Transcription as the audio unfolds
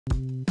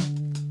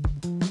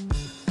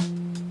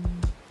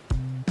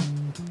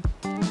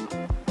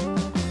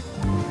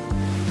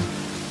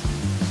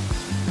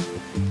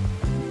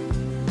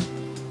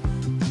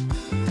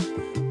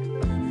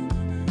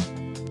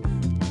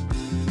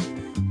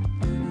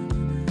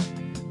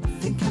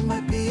think I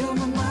might be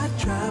over my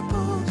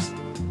troubles.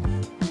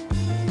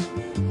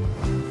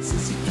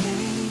 Since you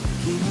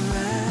came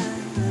around,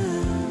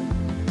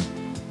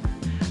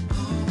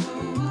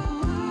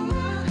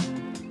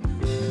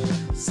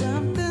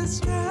 something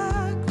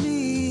struck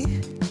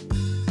me.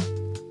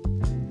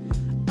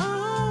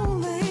 Oh,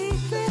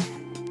 lately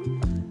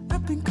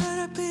I've been caught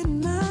up in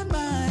my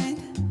mind.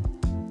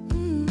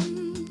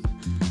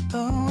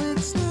 Oh,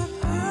 it's not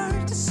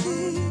hard to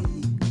see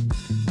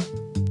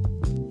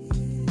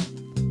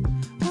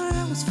why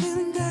I was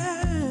feeling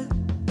down.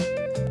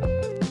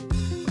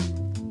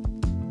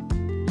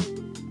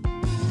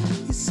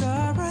 You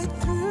saw right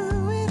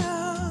through it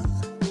all.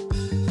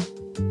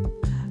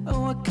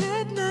 Oh, I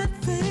could not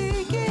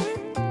fake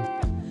it,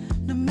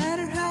 no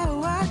matter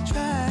how I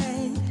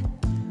tried.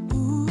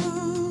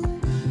 Ooh,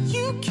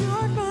 you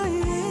cured my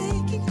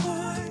aching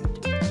heart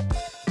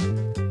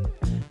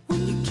when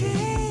you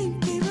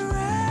came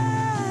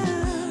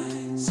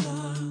around. I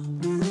saw a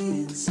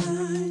million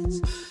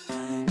signs. I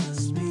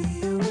must be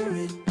over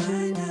it by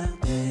now.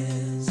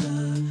 There's a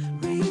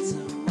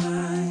reason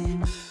why.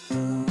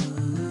 Ooh,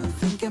 I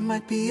think I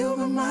might be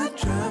over my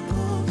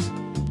troubles.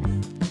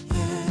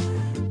 Yeah,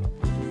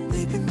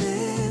 they've been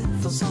there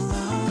for so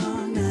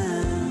long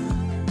now.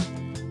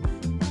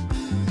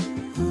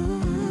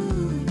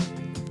 Ooh,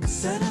 'cause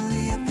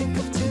suddenly I think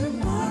of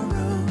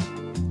tomorrow.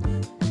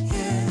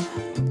 Yeah,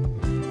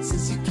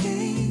 since you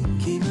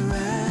came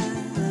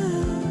around.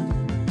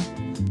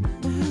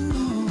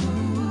 Ooh,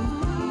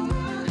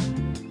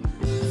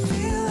 I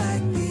feel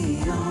like the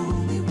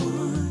only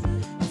one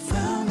who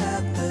found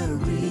out the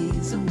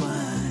reason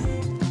why.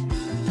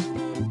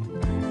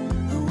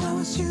 Oh, I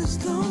was just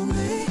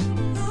lonely,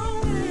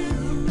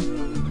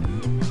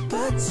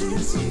 but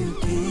since you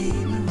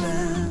came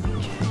around,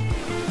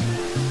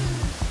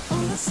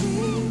 all I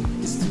see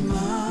is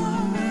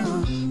tomorrow.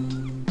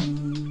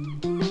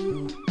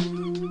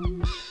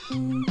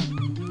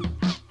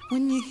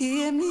 When you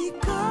hear me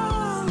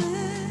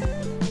calling,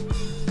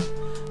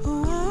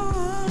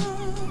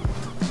 oh,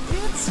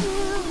 it's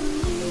you and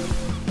me.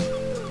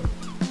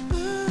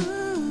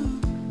 Ooh,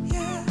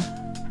 yeah,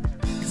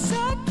 'cause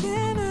I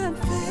cannot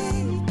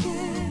fake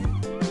it,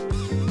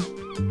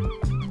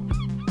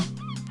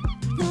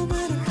 no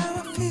matter how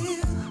I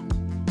feel.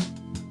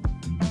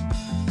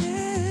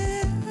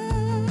 Yeah,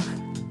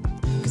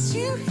 'cause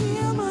you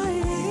heal my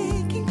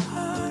aching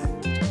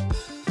heart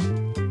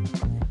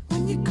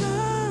when you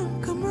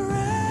come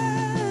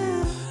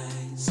around.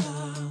 I saw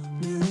a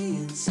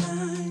million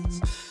signs.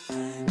 I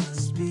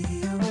must be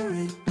over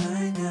it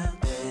by now.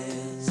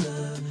 There's a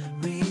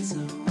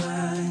reason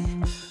why.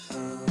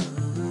 Oh,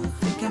 I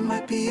think I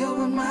might be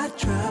over my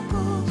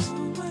troubles.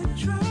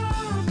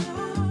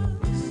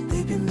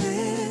 They've been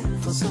there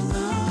for so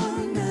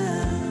long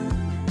now.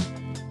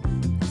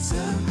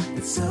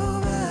 It's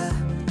over.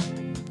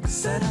 'Cause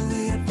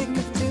suddenly I think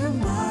of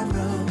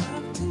tomorrow.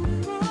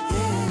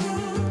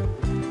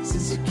 Yeah,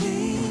 since you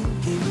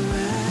came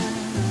around.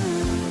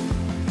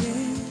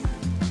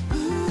 Yeah,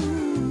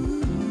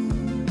 ooh,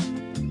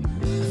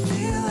 I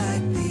feel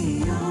like the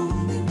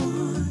only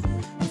one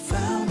who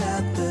found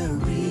out the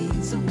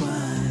reason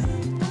why.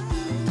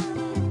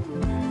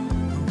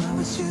 Oh, I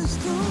was just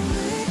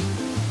lonely,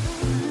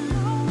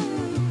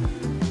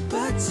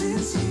 but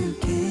since you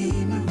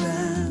came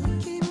around,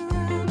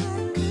 I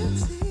could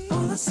see.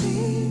 All I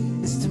see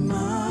is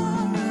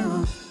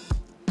tomorrow.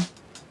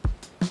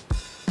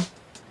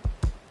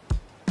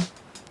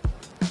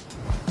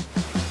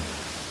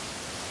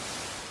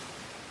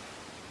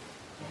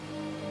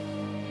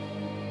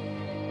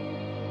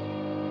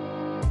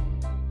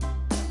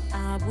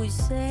 I would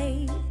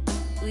say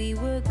we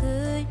were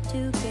good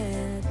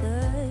together.